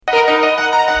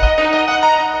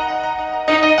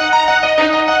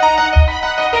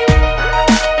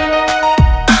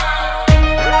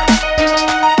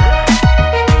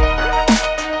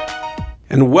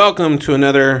welcome to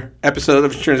another episode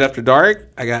of Insurance After Dark.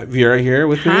 I got Vera here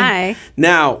with me. Hi.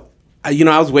 Now, I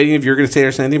was waiting if you were going to say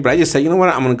or something, but I just said, you know what?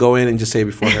 I'm going to go in and just say it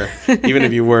before her, even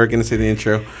if you were going to say the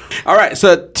intro. All right.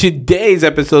 So today's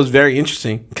episode is very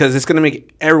interesting because it's going to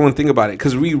make everyone think about it.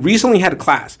 Because we recently had a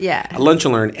class, a Lunch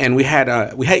and Learn, and we had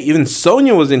even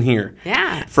Sonia was in here,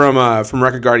 from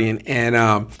Record Guardian,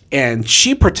 and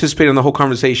she participated in the whole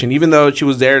conversation, even though she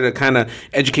was there to kind of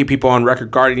educate people on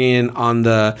Record Guardian, on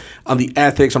the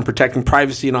ethics, on protecting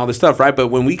privacy, and all this stuff, right? But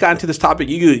when we got into this topic,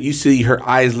 you see her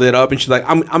eyes lit up, and she's like,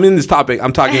 "I'm in this topic.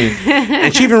 I'm talking."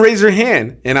 And she even raised her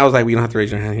hand. And I was like, "We don't have to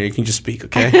raise your hand here. You can just speak,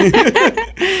 okay?"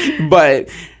 But,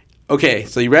 okay,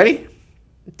 so you ready?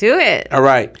 Do it. All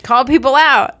right. Call people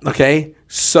out. Okay.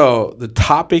 So the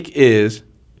topic is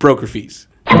broker fees.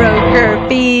 Broker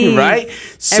fees. Right?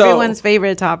 So, everyone's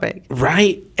favorite topic.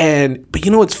 Right? But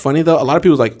you know what's funny, though? A lot of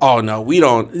people's like, "Oh, no, we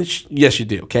don't." Yes, you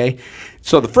do, okay?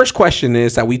 So the first question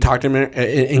is that we talked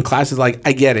in class is like,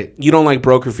 I get it. You don't like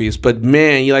broker fees, but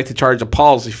man, you like to charge a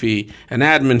policy fee, an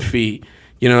admin fee,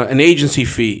 an agency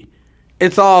fee.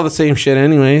 It's all the same shit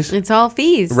anyways. It's all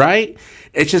fees. Right?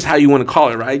 It's just how you want to call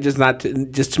it, right? Just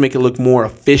to make it look more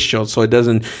official, so it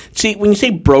doesn't. See, when you say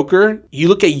broker, you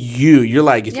look at you. You're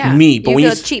like, it's me. But when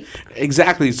you feel cheap.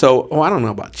 Exactly. So, I don't know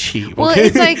about cheap. Well,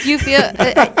 it's like you feel.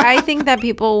 I think that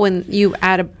people, when you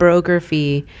add a broker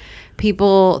fee,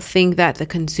 people think that the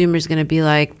consumer is going to be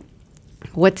like,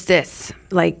 "What's this?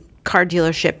 Like car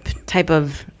dealership type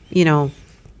of,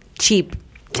 cheap."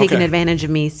 Taking advantage of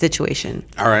me situation.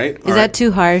 All right. Is that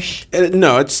too harsh?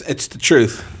 No, it's the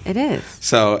truth. It is.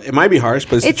 So it might be harsh,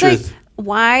 but it's the truth. Like,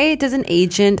 why does an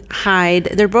agent hide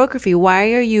their broker fee?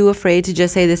 Why are you afraid to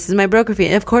just say, "This is my broker fee"?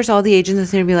 And of course, all the agents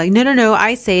are going to be like, no,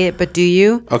 I say it, but do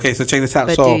you? Okay, so check this out.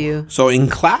 But do you? So in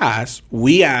class,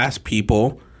 we ask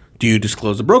people, do you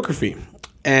disclose the broker fee?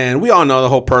 And we all know the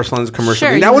whole personal lines commercial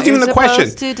thing. That wasn't even the question.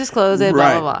 To disclose it,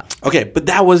 blah, blah, blah. Okay, but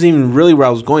that wasn't even really where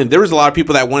I was going. There was a lot of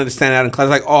people that wanted to stand out in class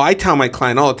like, "Oh, I tell my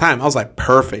client all the time." I was like,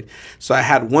 perfect. So I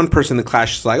had one person in the class.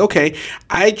 She's like, "Okay,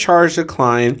 I charged the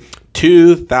client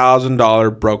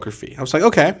 $2,000 broker fee." I was like,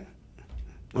 okay,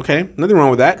 nothing wrong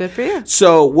with that. Good for you.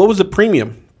 So what was the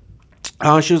premium?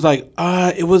 She was like,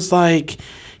 it was like,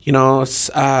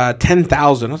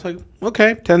 $10,000. I was like,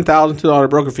 okay, $10,000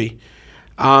 broker fee.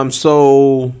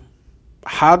 So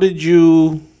how did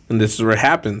you, and this is where it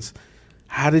happens,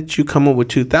 how did you come up with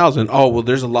 2,000? Oh, well,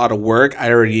 there's a lot of work.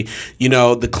 I already,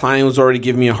 the client was already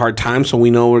giving me a hard time. So we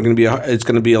know it's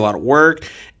going to be a lot of work,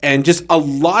 and just a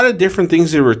lot of different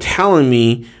things they were telling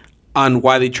me on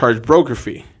why they charge broker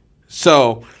fee.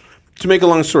 So to make a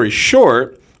long story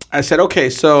short, I said,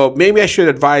 okay, so maybe I should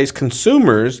advise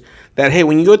consumers that, hey,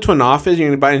 when you go to an office, you're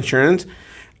going to buy insurance.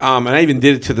 And I even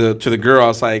did it to the girl. I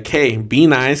was like, "Hey, be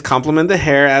nice, compliment the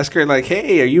hair, ask her like,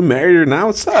 hey, are you married or not?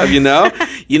 What's up?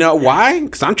 Why?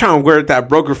 Because I'm trying to wear that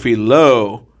broker fee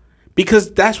low,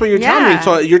 because that's what you're telling me.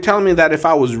 So you're telling me that if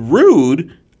I was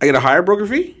rude, I get a higher broker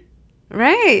fee,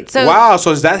 right? So wow.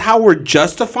 So is that how we're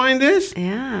justifying this?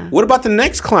 Yeah. What about the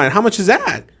next client? How much is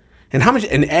that? And how much?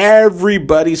 And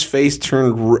everybody's face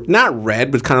turned not red,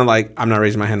 but kind of like, I'm not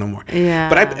raising my hand no more.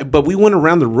 Yeah. But we went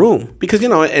around the room because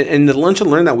and the Lunch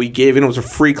and Learn that we gave, and it was a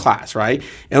free class, right?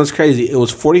 And it was crazy. It was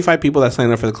 45 people that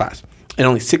signed up for the class, and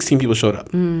only 16 people showed up.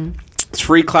 It's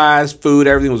free class, food,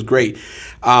 everything was great.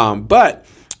 But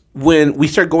when we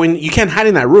start going, you can't hide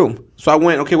in that room. So I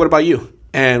went, okay, what about you?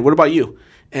 And what about you?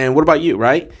 And what about you?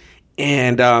 Right?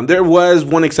 And there was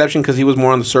one exception because he was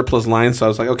more on the surplus line. So I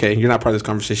was like, okay, you're not part of this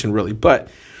conversation really. But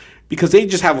because they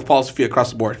just have a policy fee across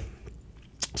the board.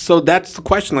 So that's the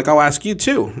question. Like, I'll ask you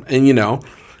too. And,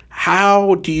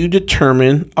 how do you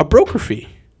determine a broker fee?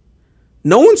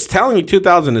 No one's telling you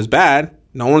 2,000 is bad.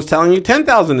 No one's telling you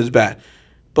 10,000 is bad.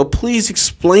 But please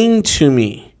explain to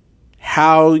me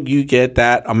how you get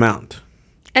that amount.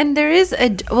 And there is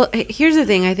here's the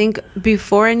thing. I think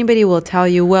before anybody will tell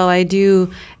you, well, I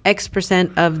do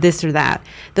X% of this or that,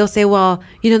 they'll say, well,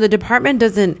 the department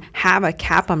doesn't have a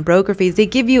cap on broker fees. They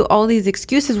give you all these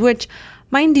excuses, which,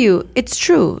 mind you, it's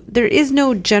true. There is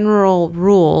no general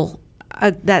rule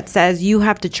that says you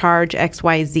have to charge X,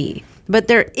 Y, Z. But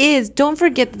there is, don't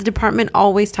forget, the department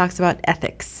always talks about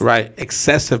ethics. Right.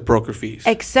 Excessive broker fees.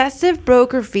 Excessive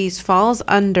broker fees falls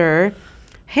under,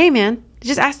 hey, man,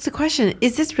 just ask the question,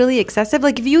 is this really excessive?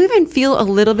 Like, if you even feel a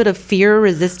little bit of fear or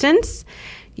resistance,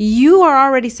 you are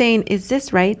already saying, is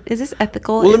this right? Is this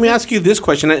ethical? Well, let me ask you this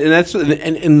question.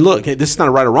 And look, this is not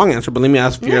a right or wrong answer, but let me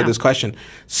ask you this question.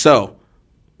 So,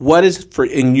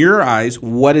 in your eyes,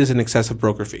 what is an excessive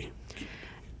broker fee?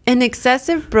 An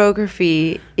excessive broker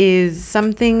fee is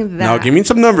something that... Now, give me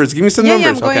some numbers. Give me some numbers. Yeah,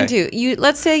 I'm going to.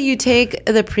 Let's say you take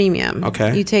the premium.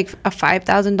 Okay. You take a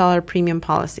 $5,000 premium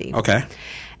policy. Okay.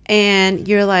 And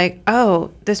you're like,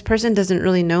 oh, this person doesn't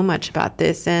really know much about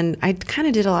this, and I kind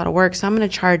of did a lot of work, so I'm going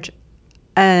to charge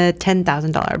a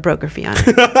 $10,000 broker fee on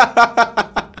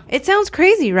it. It sounds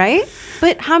crazy, right?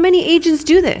 But how many agents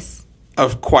do this?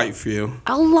 Of quite few.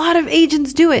 A lot of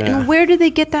agents do it. Yeah. And where do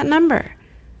they get that number?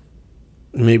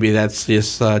 Maybe that's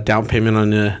just down payment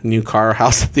on a new car or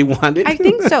house that they wanted. I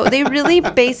think so. They really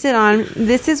base it on,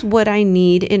 this is what I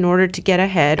need in order to get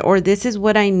ahead, or this is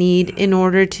what I need in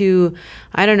order to,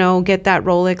 I don't know, get that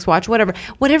Rolex watch, whatever.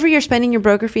 Whatever you're spending your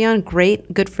broker fee on,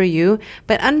 great, good for you.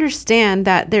 But understand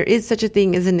that there is such a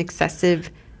thing as an excessive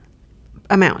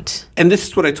amount. And this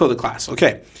is what I told the class.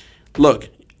 Okay, look,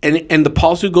 and the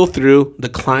policy will go through, the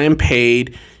client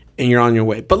paid, and you're on your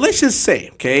way. But let's just say,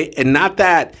 okay, and not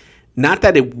that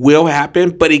it will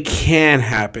happen, but it can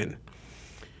happen.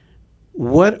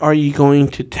 What are you going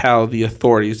to tell the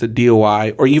authorities, the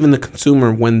DOI, or even the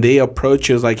consumer when they approach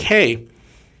you? It's like, hey,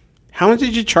 how much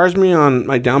did you charge me on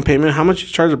my down payment? How much did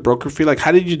you charge a broker fee? Like,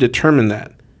 how did you determine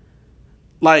that?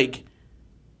 Like,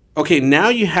 okay, now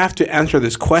you have to answer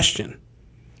this question.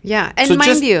 Yeah, and So mind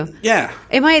just- you, Yeah.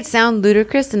 it might sound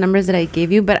ludicrous, the numbers that I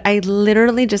gave you, but I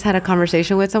literally just had a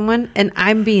conversation with someone, and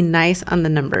I'm being nice on the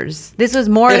numbers. This was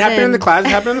more It happened in the class. It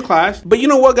happened in the class. But you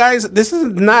know what, guys? This is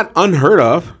not unheard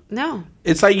of. No.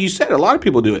 It's like you said, a lot of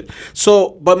people do it.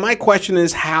 So, but my question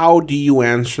is, how do you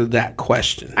answer that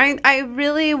question? I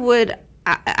really would...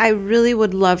 I really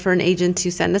would love for an agent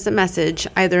to send us a message,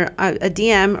 either a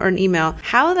DM or an email.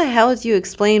 How the hell do you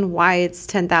explain why it's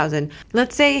 $10,000?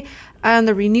 Let's say on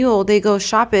the renewal they go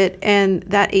shop it, and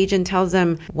that agent tells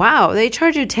them, "Wow, they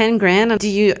charge you $10,000.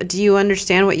 Do you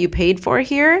understand what you paid for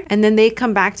here?" And then they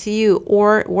come back to you,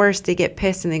 or worse, they get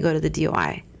pissed and they go to the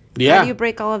DOI. Yeah. How do you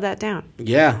break all of that down?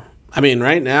 Yeah. I mean,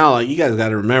 right now, like, you guys got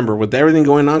to remember, with everything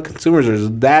going on, consumers are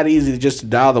that easy just to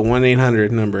dial the 1-800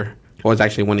 number. Well, it's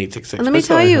actually 1-866. Let me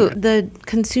tell you, the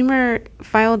consumer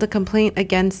filed a complaint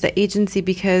against the agency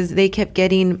because they kept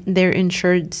getting their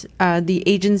insured, the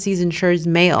agency's insured's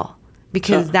mail,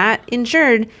 because that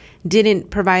insured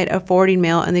didn't provide a forwarding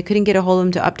mail and they couldn't get a hold of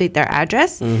them to update their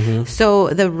address. Mm-hmm. So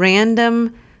the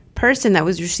random person that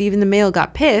was receiving the mail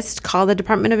got pissed, called the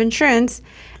Department of Insurance,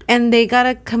 and they got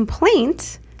a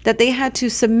complaint that they had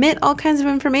to submit all kinds of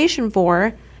information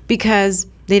for because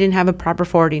they didn't have a proper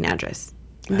forwarding address.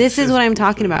 This is what I'm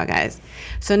talking about, guys.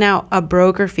 So now a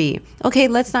broker fee. Okay,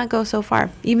 let's not go so far.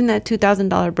 Even that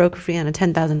 $2,000 broker fee on a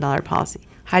 $10,000 policy.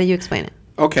 How do you explain it?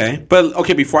 Okay. But,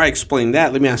 okay, before I explain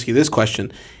that, let me ask you this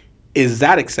question. Is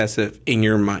that excessive in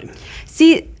your mind?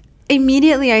 See,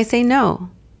 immediately I say no.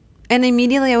 And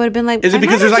immediately I would have been like... Is it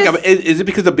because there's is it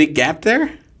because of a big gap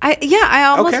there? I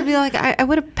almost would be like, I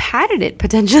would have padded it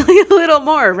potentially a little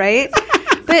more, right?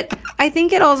 But I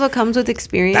think it also comes with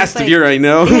experience. That's the view I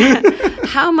know.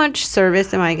 How much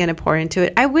service am I going to pour into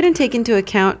it? I wouldn't take into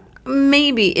account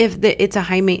maybe if it's a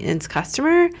high maintenance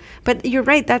customer, but you're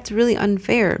right, that's really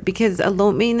unfair because a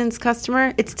low maintenance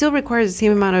customer, it still requires the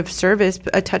same amount of service,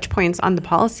 touch points on the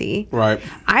policy. Right.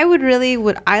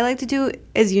 What I like to do,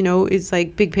 as you know, is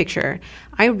like big picture.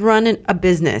 I run a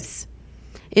business.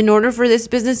 In order for this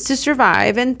business to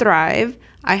survive and thrive,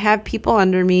 I have people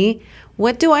under me.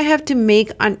 What do I have to make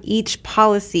on each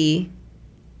policy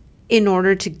in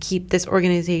order to keep this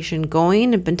organization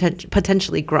going and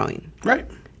potentially growing? Right.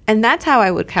 And that's how I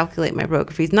would calculate my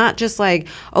broker fees. Not just like,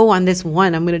 oh, on this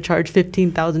one, I'm going to charge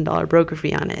 $15,000 broker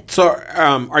fee on it. So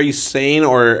are you saying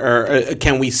or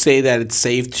can we say that it's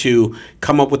safe to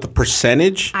come up with a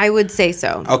percentage? I would say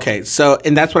so. Okay. So,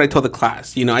 and that's what I told the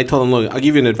class. You know, I told them, look, I'll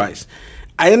give you an advice.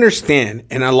 I understand,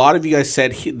 and a lot of you guys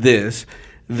said this,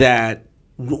 that,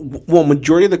 well,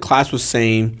 majority of the class was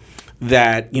saying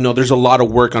that, you know, there's a lot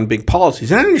of work on big policies.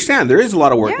 And I understand there is a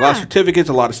lot of work, a lot of certificates,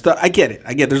 a lot of stuff. I get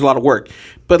it. There's a lot of work.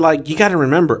 But, like, you got to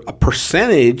remember, a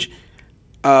percentage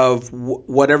of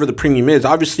whatever the premium is.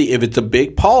 Obviously, if it's a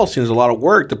big policy and there's a lot of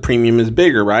work, the premium is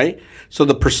bigger, right? So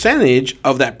the percentage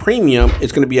of that premium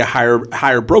is going to be a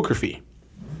higher broker fee.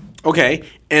 Okay,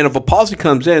 and if a policy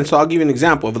comes in, so I'll give you an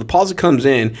example. If the policy comes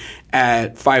in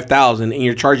at $5,000 and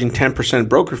you're charging 10%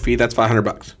 broker fee, that's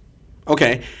 $500.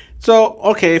 Okay, so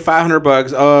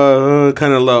 $500,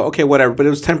 kind of low. Okay, whatever, but it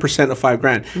was 10% of $5,000.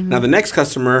 Mm-hmm. Now the next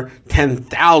customer,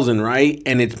 $10,000, right?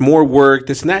 And it's more work,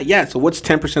 this and that. Yeah, so what's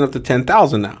 10% of the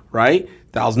 $10,000 now, right?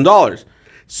 $1,000.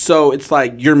 So it's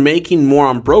like you're making more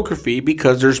on broker fee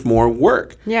because there's more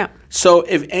work. Yeah. So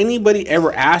if anybody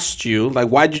ever asked you, like,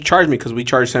 why'd you charge me? Because we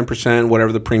charge 10%,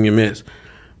 whatever the premium is.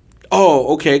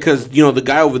 Oh, okay, because, the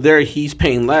guy over there, he's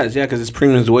paying less. Yeah, because his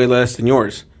premium is way less than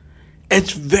yours.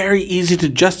 It's very easy to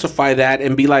justify that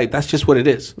and be like, that's just what it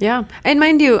is. Yeah. And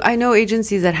mind you, I know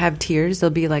agencies that have tiers.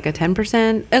 There'll be like a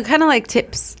 10%, kind of like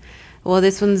tips. Well,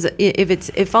 this one's, if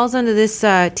it falls under this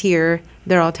tier,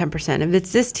 they're all 10%. If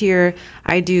it's this tier,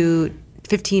 I do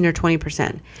 15 or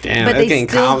 20%. Damn, that's getting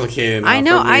complicated. I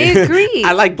know, I agree.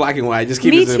 I like black and white. Just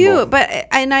keep it simple. Me too.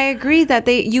 And I agree that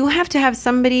you have to have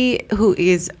somebody who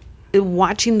is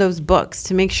watching those books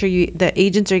to make sure the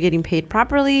agents are getting paid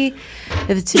properly,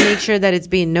 to make sure that it's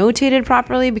being notated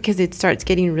properly, because it starts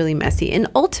getting really messy. And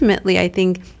ultimately, I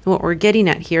think what we're getting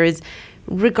at here is,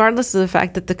 regardless of the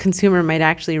fact that the consumer might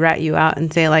actually rat you out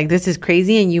and say, like, this is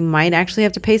crazy and you might actually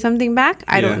have to pay something back.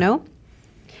 I don't know.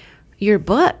 Your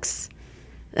books,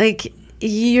 like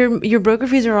your broker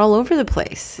fees are all over the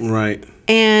place. Right.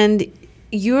 And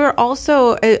you're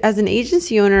also, as an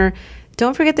agency owner,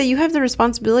 don't forget that you have the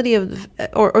responsibility of,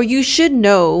 or you should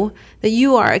know that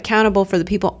you are accountable for the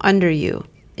people under you.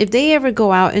 If they ever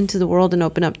go out into the world and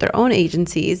open up their own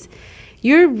agencies,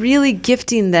 you're really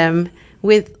gifting them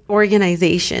with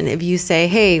organization. If you say,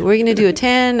 hey, we're going to do a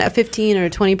 10, a 15, or a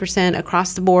 20%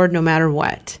 across the board, no matter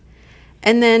what.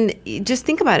 And then just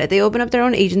think about it. They open up their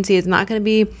own agency. It's not going to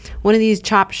be one of these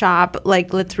chop shop,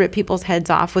 like, let's rip people's heads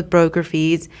off with broker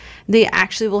fees. They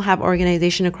actually will have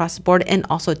organization across the board and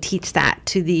also teach that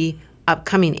to the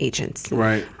upcoming agents.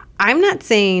 Right. I'm not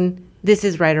saying this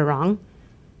is right or wrong.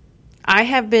 I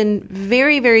have been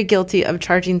very, very guilty of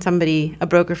charging somebody a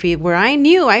broker fee where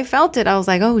I felt it. I was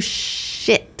like, oh,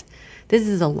 shit, this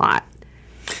is a lot.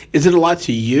 Is it a lot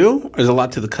to you or is it a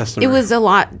lot to the customer? It was a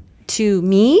lot to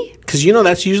me, because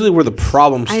that's usually where the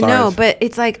problem starts. I know, but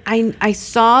it's like I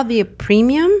saw the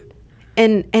premium,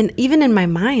 and even in my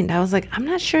mind I was like, I'm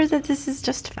not sure that this is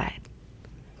justified,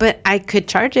 but I could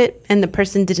charge it, and the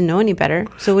person didn't know any better.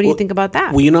 So what do you think about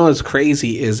that? Well, what's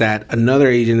crazy is that another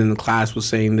agent in the class was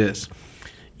saying this,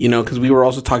 because we were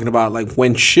also talking about, like,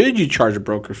 when should you charge a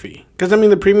broker fee? Because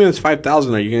the premium is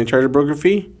 $5,000. Are you going to charge a broker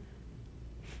fee?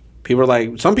 People are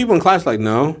like, some people in class are like,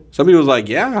 no. Some people was like,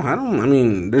 yeah,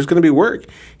 there's going to be work.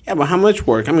 Yeah, but how much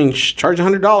work? Charge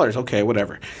 $100. Okay,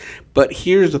 whatever. But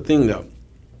here's the thing, though.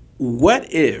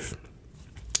 What if,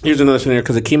 here's another scenario,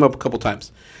 because it came up a couple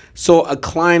times. So a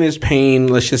client is paying,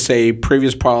 let's just say,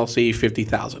 previous policy,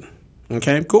 $50,000.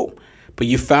 Okay, cool. But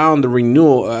you found the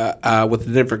renewal with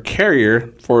a different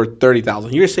carrier for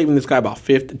 $30,000. You're saving this guy about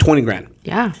 $20,000.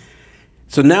 Yeah.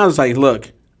 So now it's like,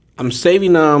 look, I'm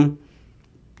saving them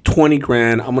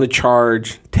 $20,000. I'm going to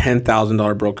charge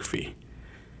 $10,000 broker fee.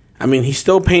 He's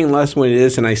still paying less than what it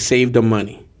is, and I saved him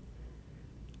money.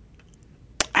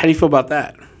 How do you feel about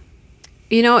that?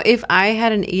 If I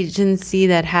had an agency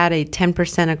that had a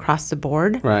 10% across the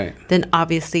board, right, then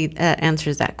obviously that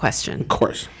answers that question. Of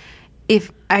course.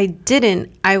 If I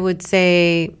didn't, I would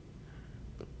say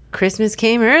Christmas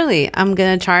came early. I'm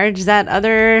going to charge that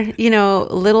other,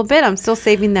 little bit. I'm still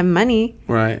saving them money.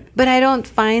 Right. But I don't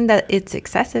find that it's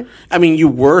excessive. You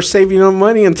were saving them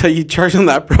money until you charged them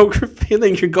that broker fee,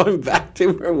 then you're going back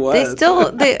to where it was.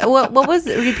 What was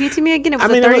it? Repeat to me again. It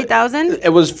was $30,000? It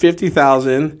was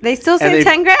 $50,000. They still saved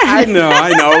 $10,000. I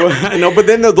know. But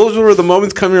then those were the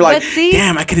moments coming, you're like,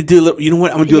 damn, I could do a little, you know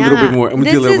what? I'm going to do a little bit more.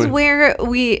 This is where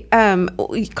we,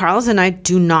 Carlos and I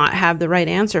do not have the right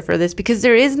answer for this, because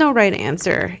there is no right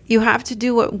answer. You have to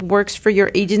do what works for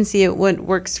your agency, what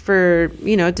works for,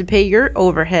 to pay your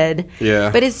overhead.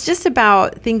 Yeah. But it's just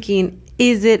about thinking,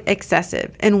 is it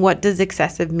excessive? And what does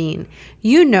excessive mean?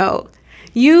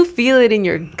 You feel it in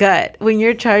your gut when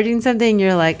you're charging something.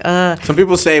 You're like, Some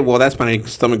people say, well, that's my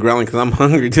stomach growling because I'm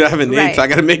hungry too. I haven't eaten, so I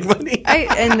got to make money.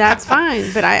 And that's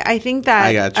fine. But I think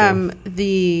that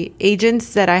the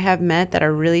agents that I have met that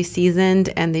are really seasoned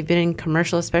and they've been in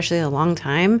commercial, especially a long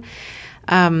time,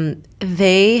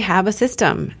 they have a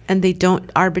system and they don't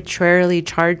arbitrarily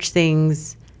charge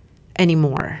things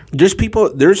anymore. There's people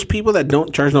that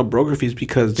don't charge no broker fees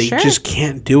because they just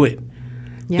can't do it.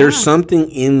 Yeah. There's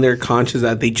something in their conscience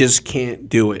that they just can't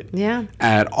do it. Yeah.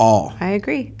 At all. I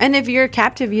agree. And if you're a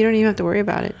captive, you don't even have to worry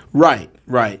about it. Right.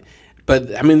 But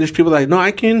there's people that no,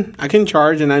 I can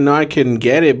charge and I know I can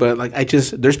get it, but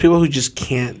there's people who just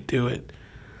can't do it.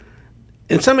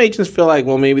 And some agents feel like,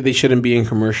 well, maybe they shouldn't be in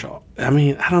commercial. I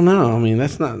don't know.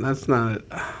 That's not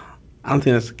I don't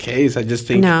think that's the case. I just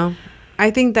think no. I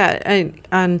think that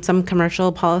on some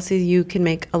commercial policies, you can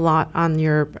make a lot on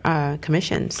your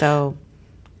commission. So,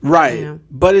 right.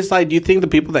 But it's like, do you think the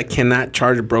people that cannot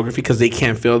charge a broker fee because they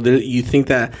can't feel, you think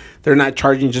that they're not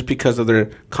charging just because of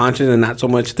their conscience and not so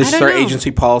much, this is our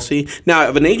agency policy? Now,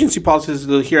 if an agency policy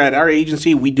is here at our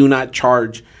agency, we do not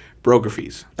charge broker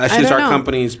fees. That's I just don't our know.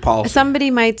 company's policy. Somebody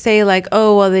might say like,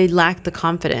 "Oh, well, they lack the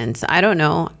confidence." I don't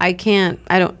know. I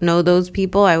don't know those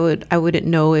people. I wouldn't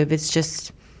know if it's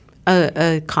just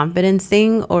a confidence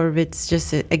thing or if it's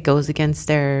just it goes against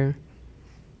their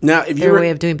Now, if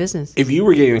way of doing business. if you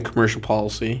were getting a commercial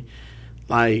policy,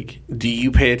 like, do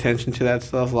you pay attention to that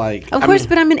stuff? Like, Of course,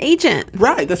 but I'm an agent.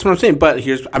 right, that's what I'm saying. But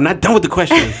I'm not done with the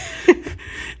question.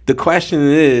 The question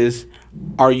is,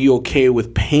 are you okay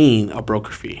with paying a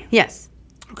broker fee? Yes.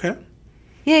 Okay.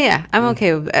 Yeah. I'm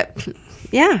okay with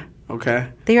yeah. Okay.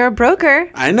 They are a broker.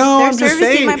 I know. They're I'm just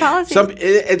servicing saying. my policy.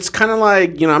 It's kind of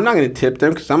like, I'm not going to tip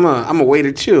them because I'm a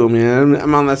waiter too. Man,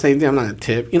 I'm on that same thing. I'm not going to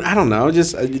tip. I don't know.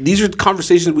 Just these are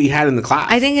conversations we had in the class.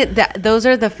 I think those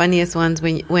are the funniest ones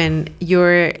when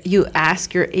you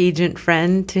ask your agent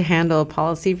friend to handle a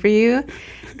policy for you,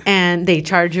 and they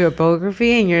charge you a broker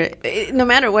fee, and you're no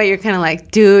matter what, you're kind of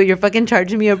like, dude, you're fucking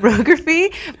charging me a broker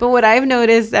fee. But what I've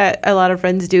noticed that a lot of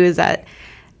friends do is that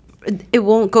it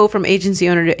won't go from agency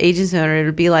owner to agency owner.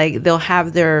 It'll be like they'll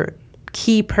have their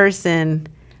key person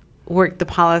work the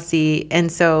policy,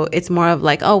 and so it's more of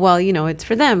like, oh well, it's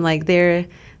for them. Like they're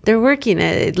working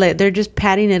it, like they're just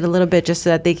padding it a little bit just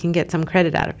so that they can get some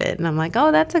credit out of it. And I'm like,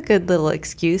 oh, that's a good little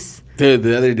excuse. Dude,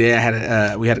 the other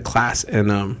day we had a class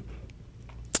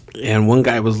and one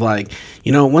guy was like,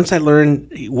 once I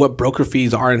learned what broker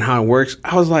fees are and how it works,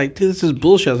 I was like, dude, this is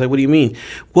bullshit. I was like, what do you mean?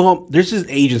 Well, there's this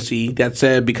agency that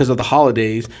said because of the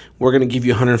holidays, we're going to give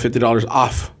you $150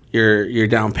 off your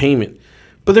down payment.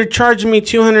 But they're charging me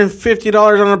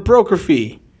 $250 on a broker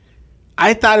fee.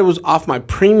 I thought it was off my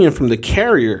premium from the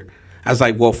carrier. I was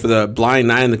like, well, for the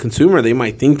blind eye and the consumer, they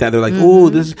might think that. They're like, oh,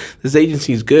 this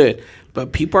agency is good.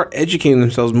 But people are educating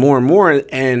themselves more and more.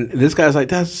 And this guy's like,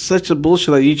 that's such a bullshit.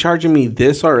 Like, you charging me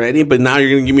this already, but now you're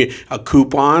going to give me a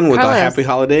coupon with Carlos, a happy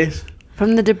holidays?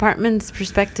 From the department's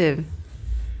perspective,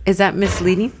 is that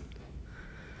misleading?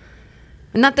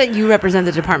 Not that you represent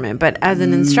the department, but as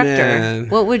an instructor,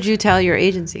 what would you tell your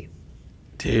agency?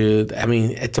 Dude, I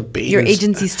mean, it's a bait. Your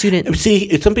agency student.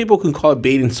 See, some people can call it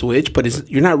bait and switch, but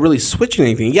you're not really switching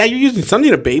anything. Yeah, you're using something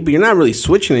to bait, but you're not really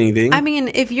switching anything. I mean,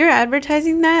 if you're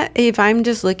advertising that, if I'm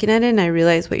just looking at it and I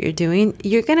realize what you're doing,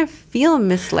 you're going to feel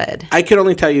misled. I can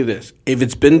only tell you this. If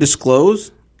it's been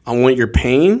disclosed on what you're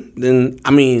paying, then, I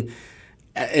mean,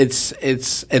 it's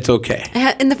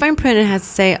okay. In the fine print, it has to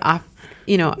say off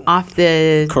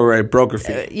the correct broker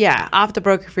fee. Off the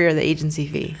broker fee or the agency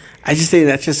fee. I just say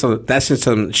that's just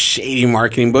some shady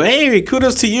marketing. But hey,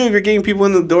 kudos to you if you're getting people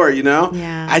in the door.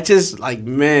 Yeah. I just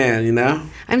man.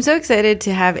 I'm so excited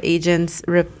to have agents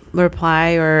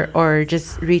reply or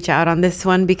just reach out on this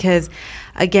one because,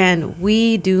 again,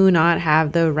 we do not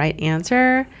have the right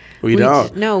answer. We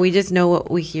don't. No, we just know what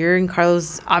we hear. And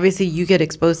Carlos, obviously, you get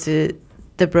exposed to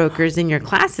the brokers in your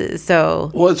classes.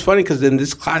 So well, it's funny because in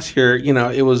this class here,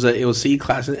 it was CE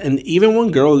class, and even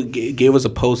one girl gave us a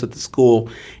post at the school,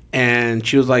 and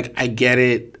she was like, "I get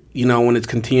it, when it's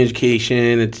continuing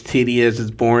education, it's tedious, it's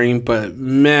boring, but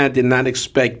man, I did not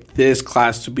expect this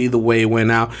class to be the way it went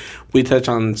out. We touched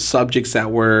on subjects that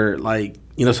were like,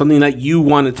 something that you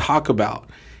want to talk about."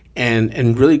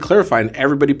 And really clarified.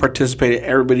 Everybody participated.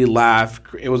 Everybody laughed.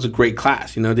 It was a great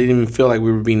class. They didn't even feel like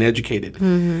we were being educated.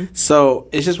 Mm-hmm. So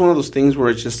it's just one of those things where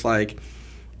it's just like,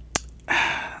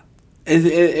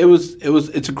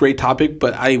 it's a great topic.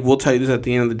 But I will tell you this: at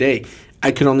the end of the day,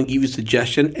 I could only give you a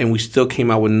suggestion, and we still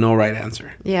came out with no right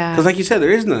answer. Yeah, because like you said,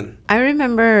 there is none. I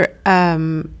remember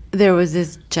there was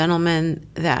this gentleman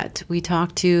that we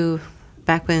talked to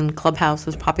back when Clubhouse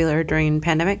was popular during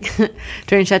pandemic,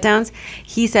 during shutdowns.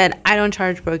 He said, I don't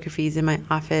charge broker fees in my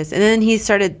office. And then he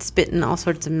started spitting all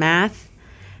sorts of math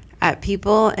at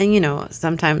people. And,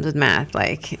 sometimes with math,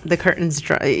 like the curtains,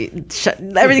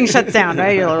 everything shuts down,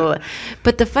 right?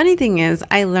 But the funny thing is,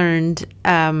 I learned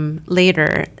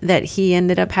later that he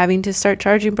ended up having to start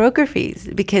charging broker fees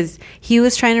because he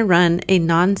was trying to run a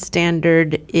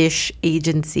non-standard-ish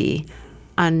agency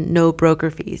on no broker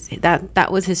fees.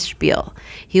 That was his spiel.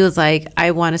 He was like,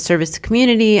 I want to service the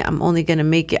community. I'm only going to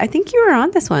make it. I think you were on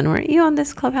this one. Weren't you on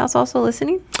this Clubhouse also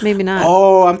listening? Maybe not.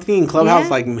 Oh, I'm thinking Clubhouse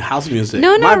like house music.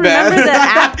 No, My bad. Remember the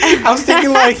app? I was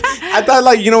thinking I thought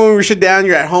when we sit down,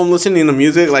 you're at home listening to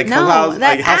music, like Clubhouse,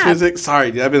 like house music.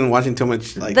 Sorry, dude, I've been watching too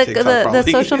much the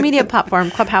social media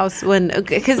platform Clubhouse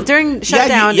because during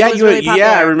shutdown it was really popular.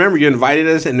 Yeah, I remember you invited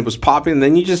us and it was popping, and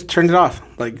then you just turned it off.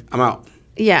 Like, I'm out.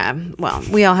 Yeah, well,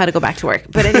 we all had to go back to work.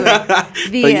 But anyway,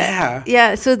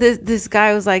 so this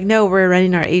guy was like, no, we're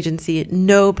running our agency,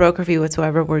 no broker fee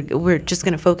whatsoever. We're just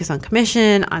going to focus on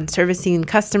commission, on servicing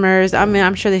customers. I mean,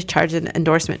 I'm sure they charge an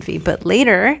endorsement fee. But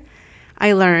later,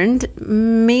 I learned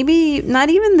maybe not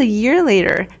even the year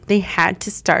later, they had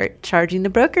to start charging the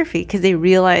broker fee because they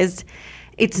realized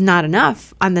it's not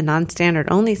enough on the non-standard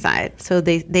only side. So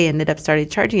they ended up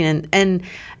started charging. And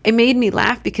it made me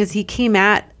laugh because he came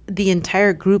at the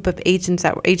entire group of agency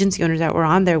owners that were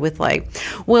on there with like,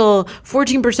 well,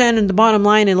 14% in the bottom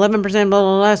line and 11% blah,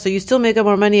 blah, blah. So you still make up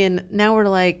more money. And now we're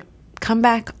like, come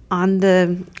back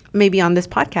maybe on this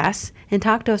podcast and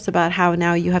talk to us about how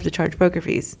now you have to charge broker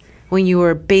fees when you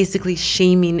were basically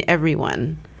shaming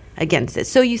everyone against it.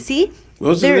 So you see, what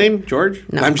was his name? George?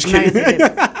 No, I'm just kidding.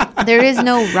 There is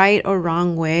no right or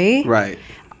wrong way. Right.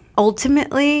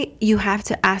 Ultimately, you have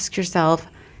to ask yourself,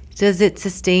 does it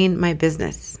sustain my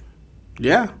business?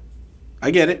 Yeah,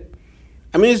 I get it.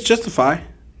 I mean, it's justified.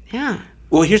 Yeah.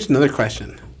 Well, here's another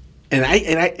question, and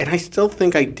I still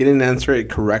think I didn't answer it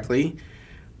correctly,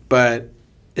 but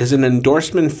is an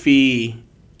endorsement fee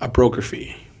a broker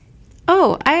fee?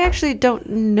 Oh, I actually don't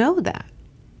know that.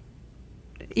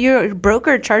 You're a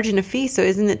broker charging a fee, so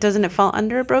doesn't it fall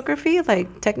under a broker fee,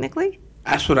 like technically?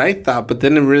 That's what I thought, but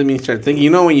then it really made me start thinking. You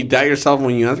know, when you doubt yourself,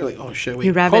 when you answer, like, oh shit, wait,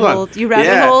 You rabbit hold on. holed. You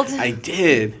rabbit holed. I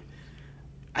did.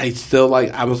 I still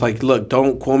I was like, look,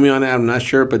 don't quote me on it. I'm not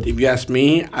sure, but if you ask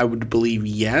me, I would believe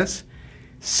yes.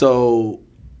 So,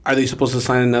 are they supposed to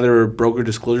sign another broker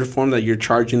disclosure form that you're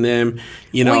charging them?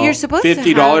 Well, you're supposed to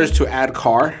 $50 to add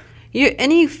car.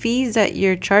 Any fees that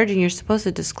you're charging, you're supposed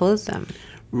to disclose them.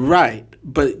 Right.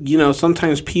 But,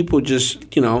 sometimes people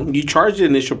just, you charge the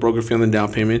initial broker fee on the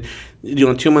down payment.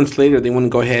 2 months later, they want to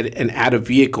go ahead and add a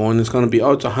vehicle, and it's going to be,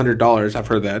 it's $100. I've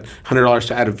heard that. $100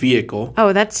 to add a vehicle.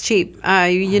 Oh, that's cheap.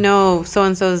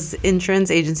 So-and-so's insurance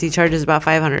agency charges about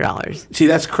 $500. See,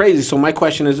 that's crazy. So my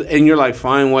question is, and you're like,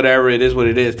 fine, whatever, it is what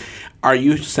it is. Are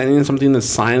you sending them something to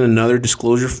sign another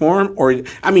disclosure form? Or,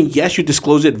 yes, you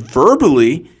disclose it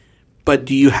verbally, but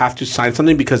do you have to sign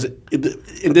something? Because,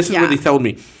 and this is what they told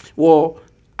me. Well,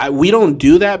 we don't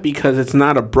do that because it's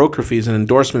not a broker fee; it's an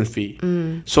endorsement fee.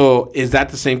 So, is that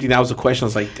the same thing? That was the question. I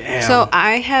was like, damn. So,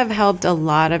 I have helped a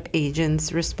lot of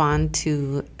agents respond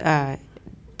to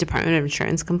Department of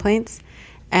Insurance complaints,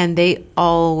 and they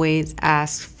always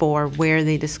ask for where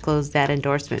they disclose that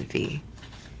endorsement fee.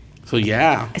 So,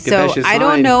 yeah. So, I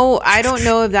don't know. I don't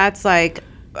know if that's like.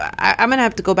 I'm gonna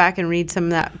have to go back and read some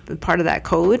of that part of that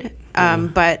code,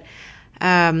 but.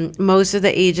 Most of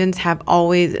the agents have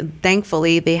always,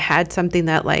 thankfully, they had something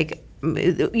that like,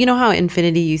 you know how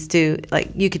Infinity used to,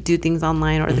 like, you could do things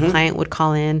online or the client would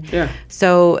call in. Yeah.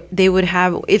 So they would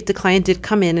have, if the client did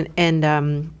come in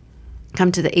and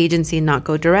come to the agency and not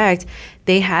go direct,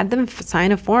 they had them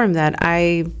sign a form that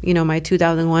my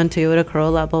 2001 Toyota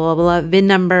Corolla, blah, blah, blah, VIN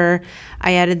number,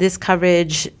 I added this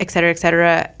coverage, et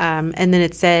cetera, and then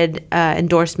it said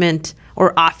endorsement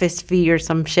or office fee or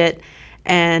some shit.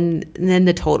 And then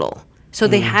the total. So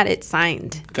they had it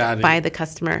signed by the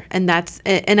customer. And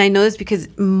I know this because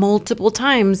multiple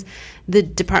times the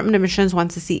Department of Insurance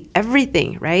wants to see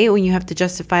everything, right? When you have to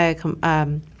justify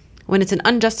when it's an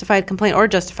unjustified complaint or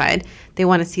justified, they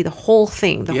want to see the whole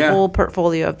thing, the whole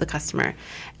portfolio of the customer.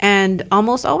 And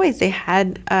almost always they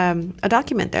had a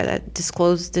document there that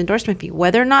disclosed the endorsement fee.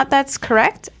 Whether or not that's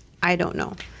correct, I don't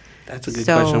know. That's a good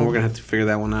question. We're going to have to figure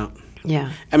that one out.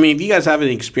 Yeah. I mean, if you guys have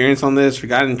any experience on this or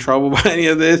got in trouble by any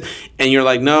of this, and you're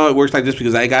like, no, it works like this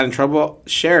because I got in trouble,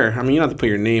 share. I mean, you don't have to put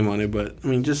your name on it, but, I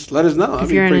mean, just let us know. If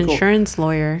you're an insurance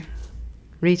lawyer,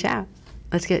 reach out.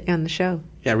 Let's get you on the show.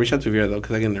 Yeah, reach out to Vera, though,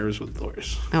 because I get nervous with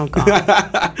lawyers. Oh, God.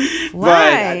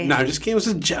 Why? No, I'm just kidding. It was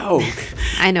a joke.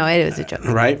 I know, it was a joke.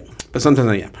 Right? But sometimes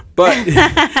I am.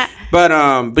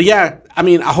 But yeah, I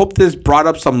mean, I hope this brought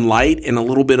up some light and a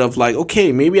little bit of like,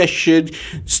 okay, maybe I should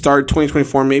start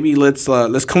 2024. Maybe let's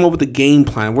come up with a game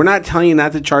plan. We're not telling you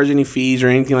not to charge any fees or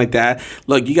anything like that.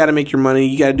 Look, you got to make your money.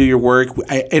 You got to do your work.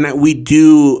 We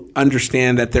do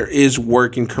understand that there is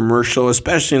work in commercial,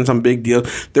 especially in some big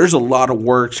deals. There's a lot of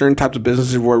work, certain types of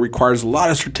businesses where it requires a lot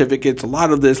of certificates, a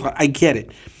lot of this. I get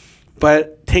it.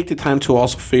 But take the time to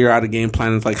also figure out a game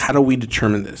plan. It's like, how do we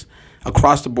determine this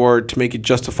across the board to make it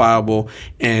justifiable?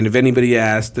 And if anybody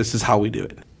asks, this is how we do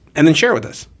it. And then share with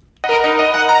us.